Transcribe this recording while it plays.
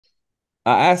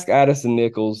I asked Addison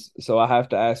Nichols, so I have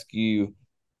to ask you,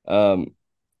 um,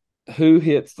 who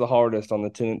hits the hardest on the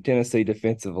Tennessee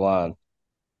defensive line?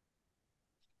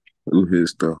 Who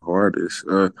hits the hardest?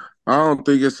 I don't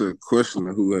think it's a question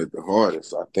of who hit the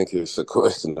hardest. I think it's a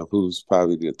question of who's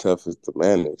probably the toughest to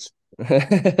manage.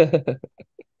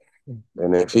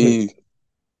 And if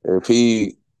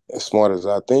he as smart as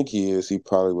I think he is, he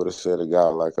probably would have said a guy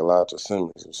like Elijah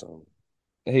Simmons or something.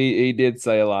 He did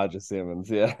say Elijah Simmons,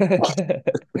 yeah.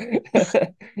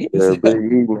 Yeah, Big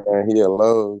E, man, he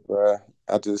alone, bro.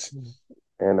 I just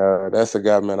and that's a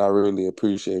guy, man, I really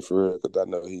appreciate for real because I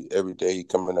know he every day he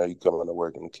coming there, he coming to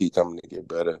work and he coming to get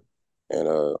better.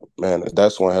 And man,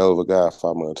 that's one hell of a guy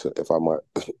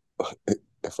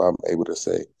if I'm able to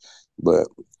say. But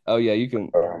Oh yeah, you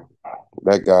can. uh,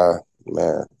 that guy,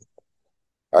 man,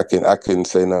 I couldn't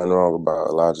say nothing wrong about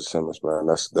Elijah Simmons, man.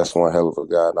 That's one hell of a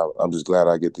guy, and I'm just glad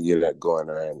I get to get that going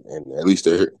there, and at least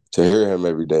to hear him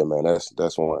every day, man. That's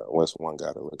one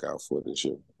guy to look out for this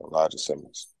year, Elijah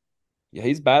Simmons. Yeah,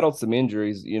 he's battled some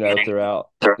injuries, throughout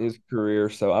his career.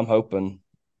 So I'm hoping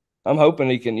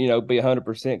he can, be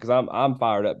 100% because I'm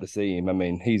fired up to see him. I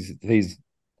mean, he's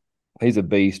a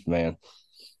beast, man.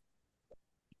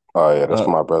 Oh yeah, that's Uh,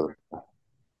 my brother.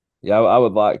 yeah, I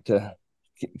would like to.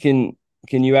 Can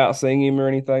can you out sing him or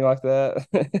anything like that?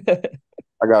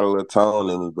 I got a little tone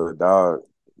in me, but dog,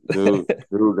 dude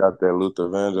got that Luther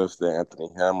Vandross, that Anthony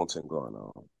Hamilton going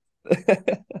on.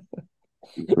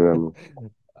 You feel me?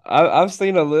 I've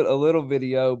seen a little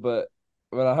video, but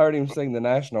when I heard him sing the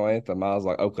national anthem, I was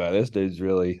like, okay, this dude's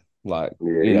really like,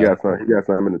 Yeah, he got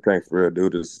something in the tank for real.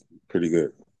 Dude is pretty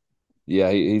good.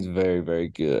 yeah, he's very, very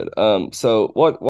good. So what